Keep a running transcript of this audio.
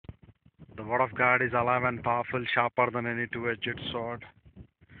The word of God is alive and powerful, sharper than any two-edged sword,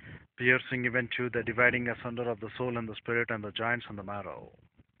 piercing even to the dividing asunder of the soul and the spirit and the joints and the marrow.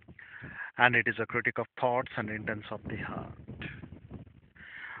 And it is a critic of thoughts and intents of the heart.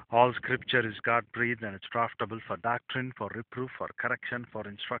 All scripture is God breathed and it's profitable for doctrine, for reproof, for correction, for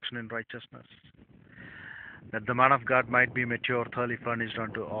instruction in righteousness, that the man of God might be mature, thoroughly furnished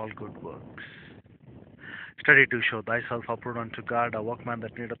unto all good works. Study to show thyself approved unto God, a workman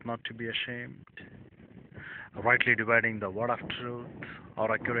that needeth not to be ashamed, rightly dividing the word of truth,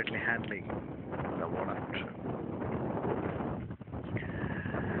 or accurately handling the word of truth.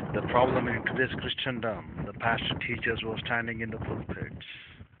 The problem in today's Christendom, the pastor teachers who are standing in the pulpits,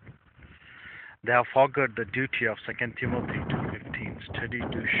 they have forgot the duty of 2 Timothy 2:15, study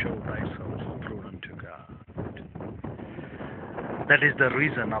to show thyself approved unto God. That is the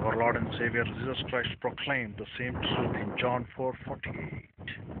reason our Lord and Savior Jesus Christ proclaimed the same truth in John 4:48.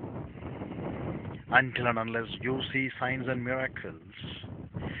 Until and unless you see signs and miracles,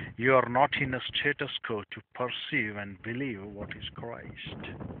 you are not in a status quo to perceive and believe what is Christ.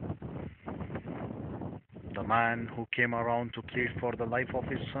 The man who came around to plead for the life of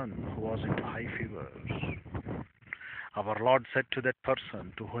his son who was into high fevers, our Lord said to that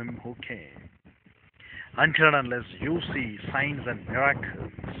person to him who came, until and unless you see signs and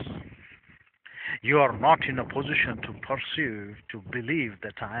miracles, you are not in a position to perceive, to believe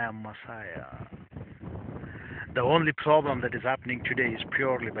that I am Messiah. The only problem that is happening today is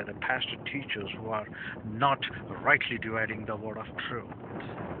purely by the pastor teachers who are not rightly dividing the word of truth,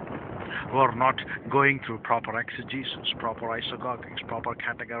 who are not going through proper exegesis, proper isagogics, proper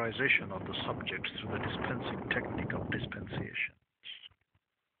categorization of the subjects through the dispensing technique of dispensation.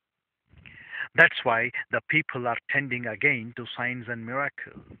 That's why the people are tending again to signs and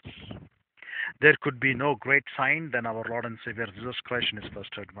miracles. There could be no great sign than our Lord and Savior Jesus Christ in his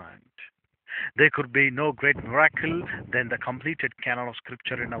first advent. There could be no great miracle than the completed canon of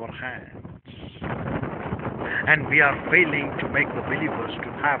Scripture in our hands. And we are failing to make the believers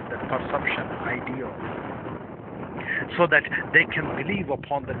to have that perception, ideal, so that they can believe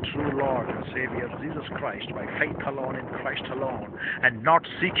upon the true Lord and Savior Jesus Christ by faith alone in Christ alone, and not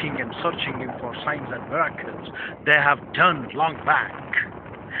seeking and searching him for signs and miracles. They have done long back.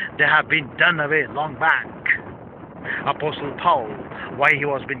 They have been done away long back. Apostle Paul, why he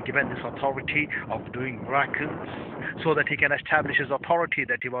was been given this authority of doing miracles, so that he can establish his authority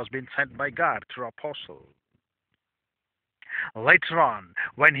that he was being sent by God through apostle. Later on,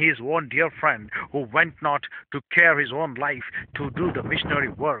 when his own dear friend who went not to care his own life to do the missionary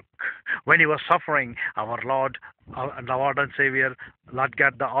work, when he was suffering, our Lord and Savior, Lord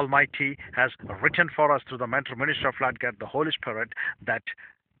God the Almighty, has written for us through the mentor minister of Lord God the Holy Spirit that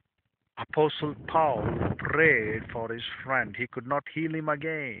Apostle Paul prayed for his friend. He could not heal him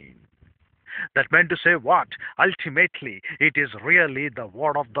again. That meant to say what? Ultimately, it is really the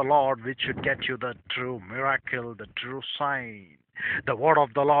word of the Lord which should get you the true miracle, the true sign. The word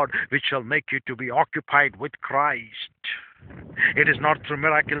of the Lord which shall make you to be occupied with Christ. It is not through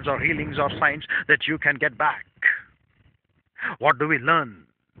miracles or healings or signs that you can get back. What do we learn?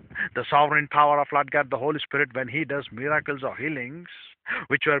 The sovereign power of Lord God, the Holy Spirit, when he does miracles or healings,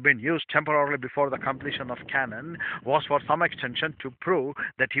 which were being used temporarily before the completion of canon, was for some extension to prove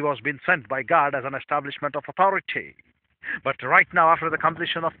that he was being sent by God as an establishment of authority. But right now, after the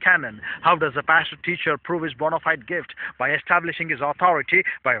completion of canon, how does the pastor teacher prove his bona fide gift? By establishing his authority,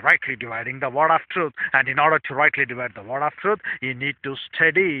 by rightly dividing the word of truth. And in order to rightly divide the word of truth, you need to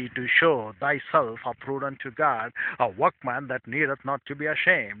study to show thyself approved unto God, a workman that needeth not to be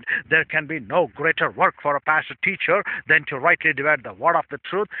ashamed. There can be no greater work for a pastor teacher than to rightly divide the word of the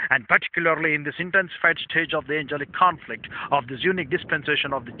truth, and particularly in this intensified stage of the angelic conflict, of this unique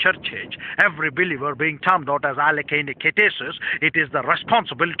dispensation of the church age, every believer being termed out as alekeinik. It is the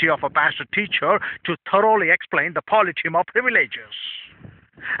responsibility of a pastor teacher to thoroughly explain the politeum of privileges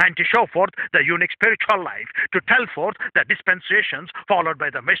and to show forth the unique spiritual life, to tell forth the dispensations followed by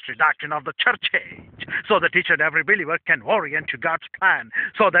the mystery doctrine of the church age, so that each and every believer can orient to God's plan,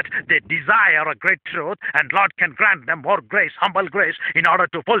 so that they desire a great truth and Lord can grant them more grace, humble grace, in order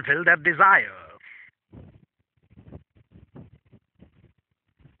to fulfill their desire.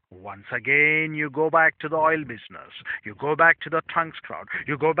 Once again, you go back to the oil business, you go back to the tongues crowd,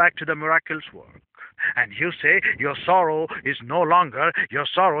 you go back to the miracles work, and you say your sorrow is no longer, your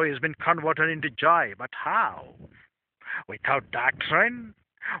sorrow has been converted into joy. But how? Without doctrine?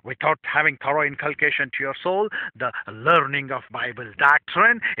 Without having thorough inculcation to your soul, the learning of Bible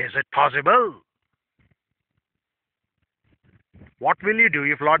doctrine? Is it possible? What will you do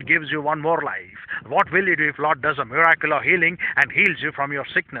if Lord gives you one more life? What will you do if Lord does a miracle or healing and heals you from your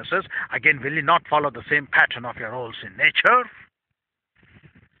sicknesses? Again, will you not follow the same pattern of your old sin nature?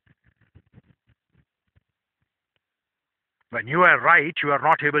 When you are right, you are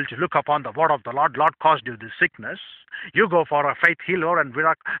not able to look upon the word of the Lord. Lord caused you this sickness. You go for a faith healer and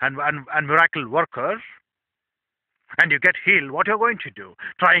miracle worker, and you get healed. What you're going to do?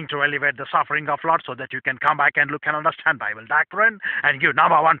 Trying to elevate the suffering of Lord so that you can come back and look and understand Bible doctrine and give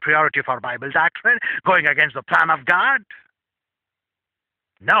number one priority for Bible doctrine, going against the plan of God?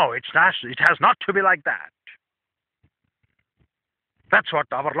 No, it's not. It has not to be like that. That's what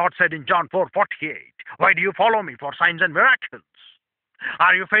our Lord said in John 4:48. Why do you follow me for signs and miracles?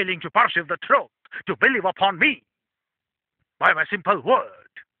 Are you failing to perceive the truth, to believe upon me by my simple word?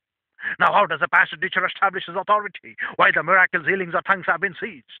 Now, how does a pastor teacher establish his authority? Why the miracles, healings, or tongues have been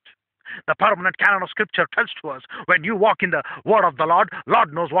seized? The permanent canon of Scripture tells to us when you walk in the word of the Lord,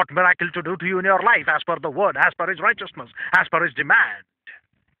 Lord knows what miracle to do to you in your life as per the word, as per his righteousness, as per his demand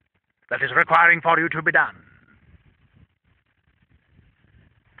that is requiring for you to be done.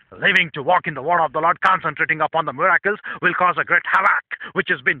 Living to walk in the word of the Lord, concentrating upon the miracles, will cause a great havoc, which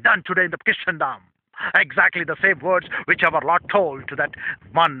has been done today in the Christendom. Exactly the same words which our Lord told to that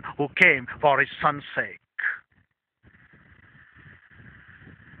one who came for his son's sake.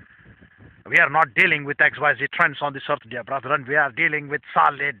 We are not dealing with XYZ trends on this earth, dear brethren. We are dealing with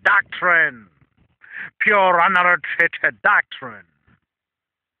solid doctrine, pure, unadulterated doctrine.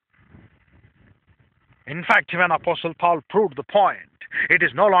 In fact, even Apostle Paul proved the point. It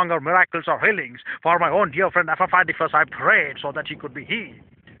is no longer miracles or healings. For my own dear friend Epaphroditus, I prayed so that he could be healed.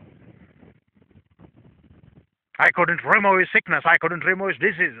 I couldn't remove his sickness. I couldn't remove his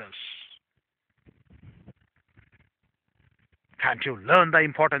diseases. Can't you learn the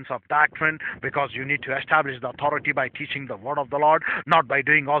importance of doctrine? Because you need to establish the authority by teaching the word of the Lord, not by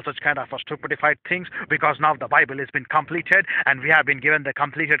doing all such kind of stupidified things, because now the Bible has been completed and we have been given the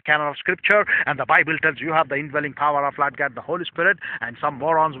completed canon of Scripture, and the Bible tells you have the indwelling power of Lord God, the Holy Spirit, and some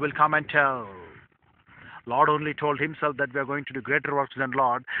morons will come and tell. Lord only told himself that we are going to do greater works than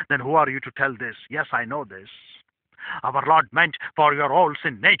Lord. Then who are you to tell this? Yes, I know this. Our Lord meant for your old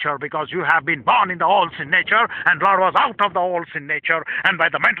sin nature, because you have been born in the old sin nature, and Lord was out of the old sin nature. And by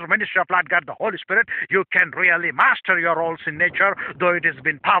the mental ministry of Lord God, the Holy Spirit, you can really master your old sin nature, though it has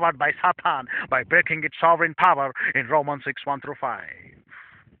been powered by Satan, by breaking its sovereign power in Romans 6:1-5.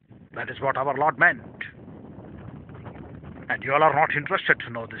 That is what our Lord meant. And you all are not interested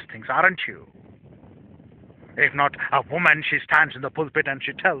to know these things, aren't you? If not a woman, she stands in the pulpit and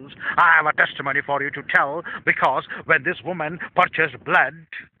she tells, I have a testimony for you to tell, because when this woman purchased blood,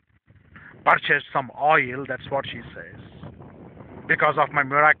 purchased some oil, that's what she says. Because of my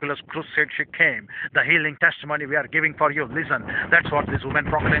miraculous crusade, she came. The healing testimony we are giving for you. Listen, that's what this woman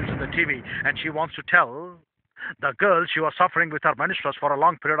proclaims in the TV. And she wants to tell the girl, she was suffering with her menstrues for a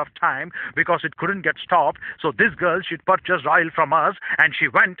long period of time because it couldn't get stopped. So this girl, she purchased oil from us, and she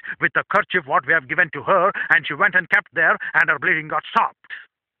went with the kerchief what we have given to her, and she went and kept there, and her bleeding got stopped.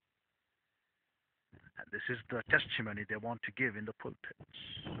 And this is the testimony they want to give in the pulpits.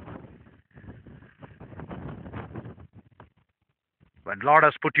 When Lord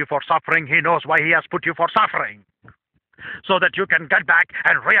has put you for suffering, he knows why he has put you for suffering, so that you can get back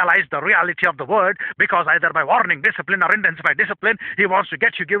and realize the reality of the word, because either by warning, discipline, or intensified discipline, he wants to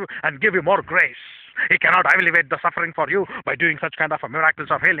get you give you more grace. He cannot alleviate the suffering for you by doing such kind of miracles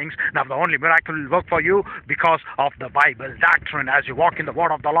or healings. Now the only miracle will work for you because of the Bible doctrine. As you walk in the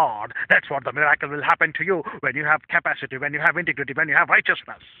word of the Lord, that's what the miracle will happen to you, when you have capacity, when you have integrity, when you have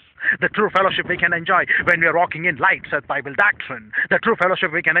righteousness. The true fellowship we can enjoy when we are walking in light, says Bible doctrine. The true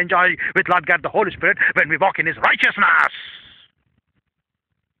fellowship we can enjoy with Lord God the Holy Spirit when we walk in his righteousness.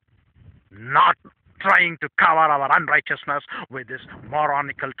 Not trying to cover our unrighteousness with this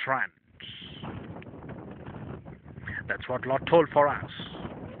moronical trends. That's what Lord told for us.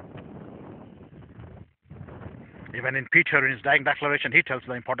 Even in Peter, in his dying declaration, he tells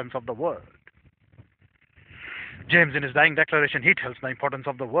the importance of the word. James, in his dying declaration, he tells the importance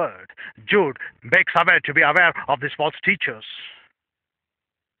of the word. Jude makes aware to be aware of these false teachers.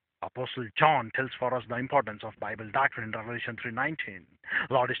 Apostle John tells for us the importance of Bible doctrine in Revelation 3:19.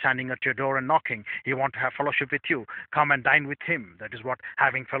 Lord is standing at your door and knocking. He wants to have fellowship with you. Come and dine with him. That is what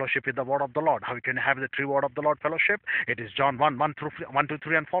having fellowship with the word of the Lord. How you can have the true word of the Lord fellowship? It is John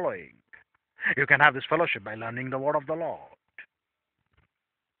 1:1-3 and following. You can have this fellowship by learning the word of the Lord.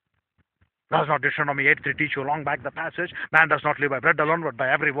 Does not Deuteronomy 8:3 teach you long back the passage? Man does not live by bread alone, but by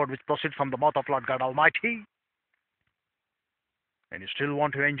every word which proceeds from the mouth of Lord God Almighty. And you still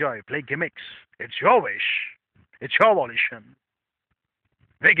want to enjoy, play gimmicks. It's your wish. It's your volition.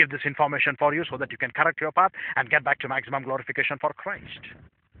 We give this information for you so that you can correct your path and get back to maximum glorification for Christ.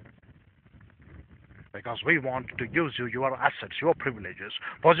 Because we want to use you, your assets, your privileges.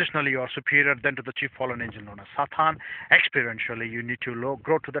 Positionally, you are superior than to the chief fallen angel known as Satan. Experientially, you need to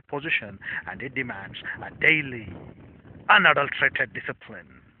grow to that position, and it demands a daily, unadulterated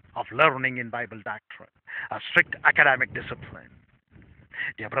discipline of learning in Bible doctrine, a strict academic discipline.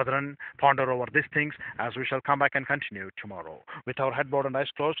 Dear brethren, ponder over these things as we shall come back and continue tomorrow. With our head bowed and eyes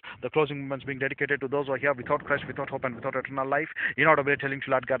closed, the closing moments being dedicated to those who are here without Christ, without hope, and without eternal life, inaudibly telling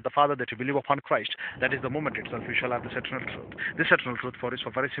to Lord God the Father that you believe upon Christ. That is the moment itself you shall have this eternal truth. This eternal truth for is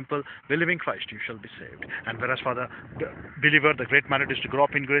for very simple, believing Christ you shall be saved. And whereas for the believer, the great mandate is to grow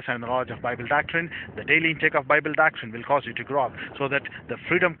up in grace and in the knowledge of Bible doctrine, the daily intake of Bible doctrine will cause you to grow up so that the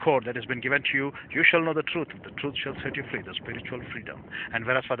freedom code that has been given to you, you shall know the truth. The truth shall set you free, the spiritual freedom. And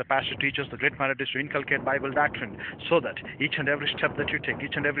whereas for the pastor teachers, the great mandate is to inculcate Bible doctrine so that each and every step that you take,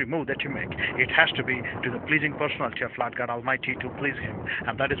 each and every move that you make, it has to be to the pleasing personality of Lord God Almighty to please Him.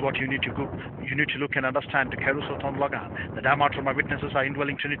 And that is what you need to go. You need to look and understand. Kerusoton Logan. The Dhamma to my witnesses are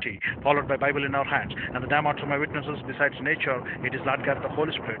indwelling Trinity, followed by Bible in our hands. And the Dhamma to my witnesses, besides nature, it is Lord God the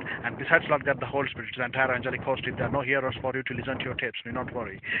Holy Spirit. And besides Lord God the Holy Spirit, it is the entire angelic host. If there are no hearers for you to listen to your tapes, do not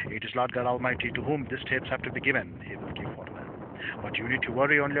worry. It is Lord God Almighty to whom these tapes have to be given. He will give for them. But you need to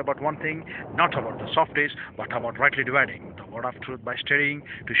worry only about one thing, not about the softies, but about rightly dividing the word of truth by studying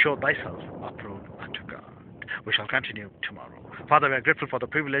to show thyself approved unto God. We shall continue tomorrow. Father, we are grateful for the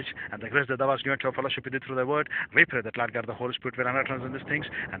privilege and the grace that thou hast given to our fellowship with thee through thy word. We pray that Lord God, the Holy Spirit will enlighten us in these things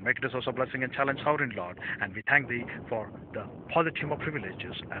and make it a source of blessing and challenge sovereign Lord. And we thank thee for the positive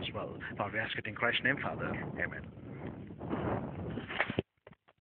privileges as well. For we ask it in Christ's name, Father. Amen.